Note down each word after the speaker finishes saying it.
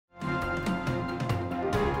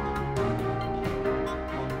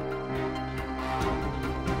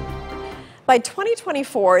By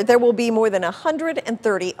 2024, there will be more than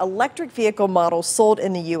 130 electric vehicle models sold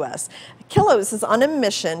in the U.S. Kilows is on a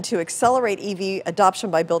mission to accelerate EV adoption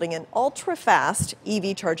by building an ultra-fast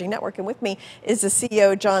EV charging network. And with me is the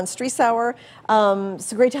CEO, John Streisauer.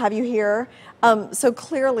 So great to have you here. So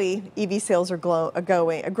clearly, EV sales are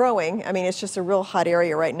growing. I mean, it's just a real hot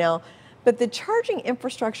area right now. But the charging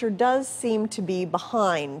infrastructure does seem to be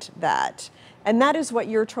behind that. And that is what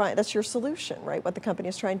you're trying, that's your solution, right? What the company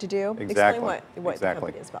is trying to do? Exactly. Explain what the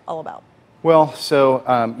company is all about. Well, so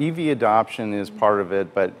EV adoption is part of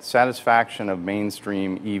it, but satisfaction of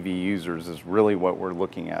mainstream EV users is really what we're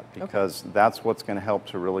looking at, because that's what's going to help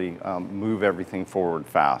to really move everything forward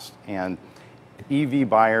fast. And EV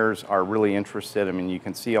buyers are really interested. I mean, you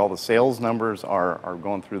can see all the sales numbers are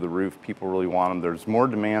going through the roof. People really want them. There's more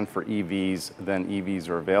demand for EVs than EVs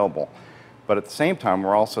are available. But at the same time,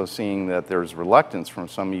 we're also seeing that there's reluctance from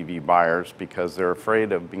some EV buyers because they're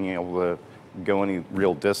afraid of being able to go any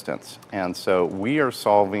real distance. And so we are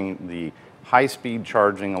solving the high-speed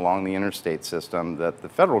charging along the interstate system that the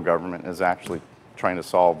federal government is actually trying to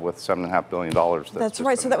solve with $7.5 billion. That's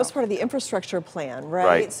right. So that was part of the infrastructure plan, right?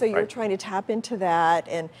 Right. So you're trying to tap into that.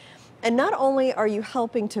 And not only are you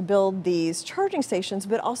helping to build these charging stations,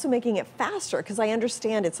 but also making it faster, because I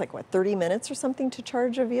understand it's like, what, 30 minutes or something to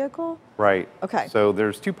charge a vehicle? Right. Okay. So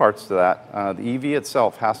there's two parts to that. The EV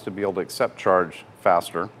itself has to be able to accept charge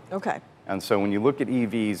faster. Okay. And so when you look at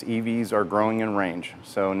EVs are growing in range.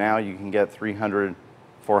 So now you can get 300,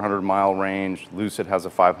 400-mile range. Lucid has a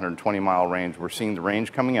 520-mile range. We're seeing the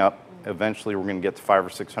range coming up. Eventually, we're going to get to 500 or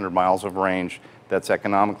 600 miles of range that's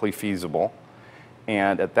economically feasible.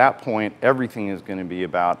 And at that point, everything is going to be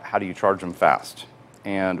about how do you charge them fast.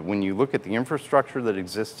 And when you look at the infrastructure that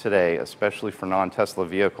exists today, especially for non-Tesla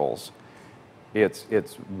vehicles, it's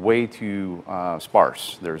way too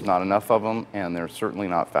sparse. There's not enough of them, and they're certainly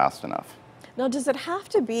not fast enough. Now, does it have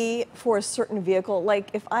to be for a certain vehicle?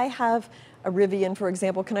 Like if I have a Rivian, for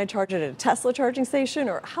example, can I charge it at a Tesla charging station,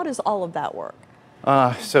 or how does all of that work?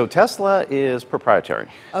 So Tesla is proprietary.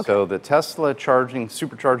 Okay. So the Tesla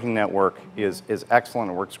supercharging network is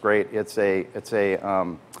excellent. It works great. It's a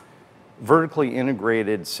vertically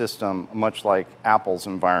integrated system, much like Apple's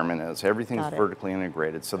environment is. Everything's vertically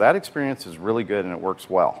integrated. So that experience is really good and it works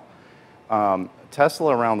well.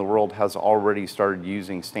 Tesla around the world has already started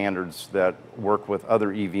using standards that work with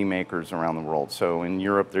other EV makers around the world. So in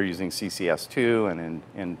Europe, they're using CCS2, and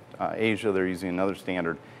in Asia, they're using another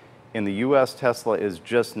standard. In the US, Tesla is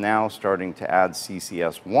just now starting to add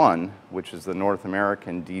CCS1, which is the North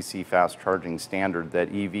American DC fast charging standard that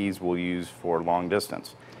EVs will use for long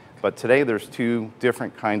distance. But today there's two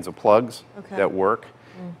different kinds of plugs that work,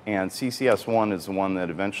 and CCS1 is the one that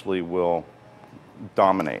eventually will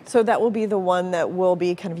dominate. So that will be the one that will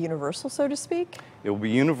be kind of universal, so to speak? It will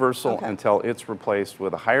be universal until it's replaced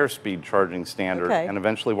with a higher speed charging standard and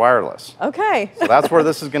eventually wireless. Okay. So that's where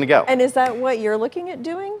this is going to go. And is that what you're looking at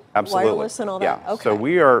doing? Absolutely. Wireless and all that? Yeah. Okay. So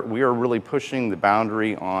we are really pushing the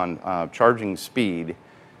boundary on charging speed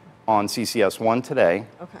on CCS1 today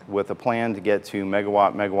with a plan to get to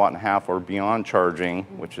megawatt, megawatt and a half or beyond charging,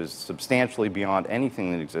 which is substantially beyond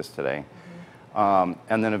anything that exists today.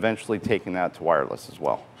 And then eventually taking that to wireless as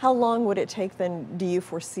well. How long would it take then, do you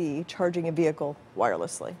foresee, charging a vehicle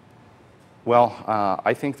wirelessly? Well,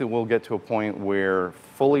 I think that we'll get to a point where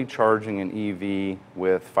fully charging an EV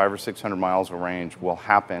with 500 or 600 miles of range will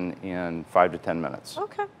happen in 5 to 10 minutes.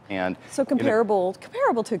 Okay. And so comparable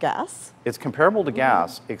to gas? It's comparable to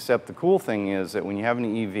gas, except the cool thing is that when you have an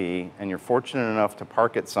EV and you're fortunate enough to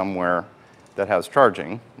park it somewhere that has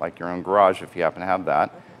charging, like your own garage if you happen to have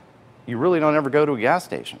that, you really don't ever go to a gas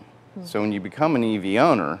station. So when you become an EV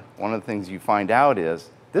owner, one of the things you find out is,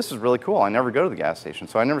 this is really cool, I never go to the gas station,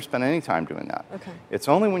 so I never spend any time doing that. Okay. It's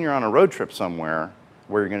only when you're on a road trip somewhere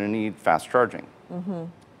where you're going to need fast charging.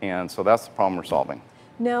 And so that's the problem we're solving.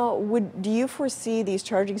 Now, do you foresee these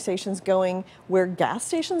charging stations going where gas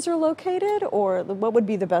stations are located, or what would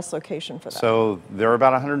be the best location for that? So there are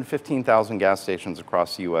about 115,000 gas stations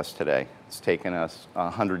across the US today. It's taken us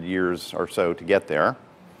 100 years or so to get there.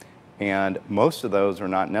 And most of those are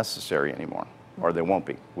not necessary anymore, or they won't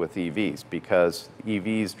be with EVs, because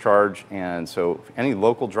EVs charge, and so any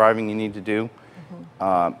local driving you need to do,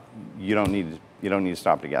 you don't need to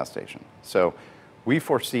stop at a gas station. So we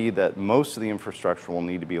foresee that most of the infrastructure will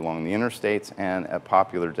need to be along the interstates and at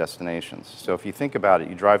popular destinations. So if you think about it,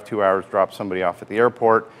 you drive 2 hours, drop somebody off at the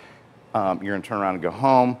airport, you're going to turn around and go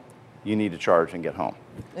home, you need to charge and get home.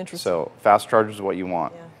 Interesting. So fast charge is what you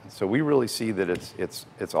want. Yeah. So we really see that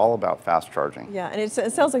it's all about fast charging. Yeah, and it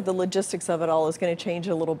sounds like the logistics of it all is going to change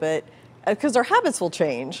a little bit, because our habits will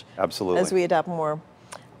change. Absolutely. As we adapt more.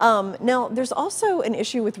 Now, there's also an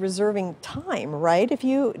issue with reserving time, right? Do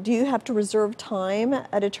you have to reserve time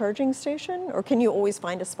at a charging station, or can you always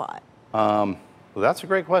find a spot? Well, that's a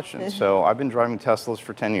great question. So I've been driving Teslas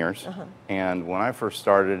for 10 years, and when I first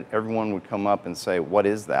started, everyone would come up and say, "What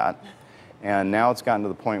is that?" And now it's gotten to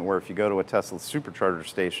the point where if you go to a Tesla supercharger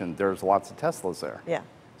station, there's lots of Teslas there. Yeah.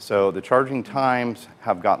 So the charging times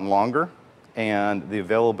have gotten longer, and the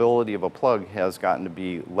availability of a plug has gotten to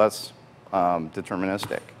be less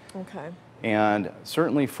deterministic. Okay. And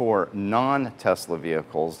certainly for non-Tesla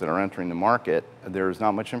vehicles that are entering the market, there's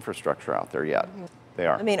not much infrastructure out there yet. They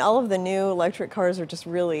are. I mean, all of the new electric cars are just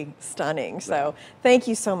really stunning. So thank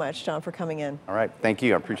you so much, John, for coming in. All right. Thank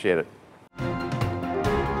you. I appreciate it.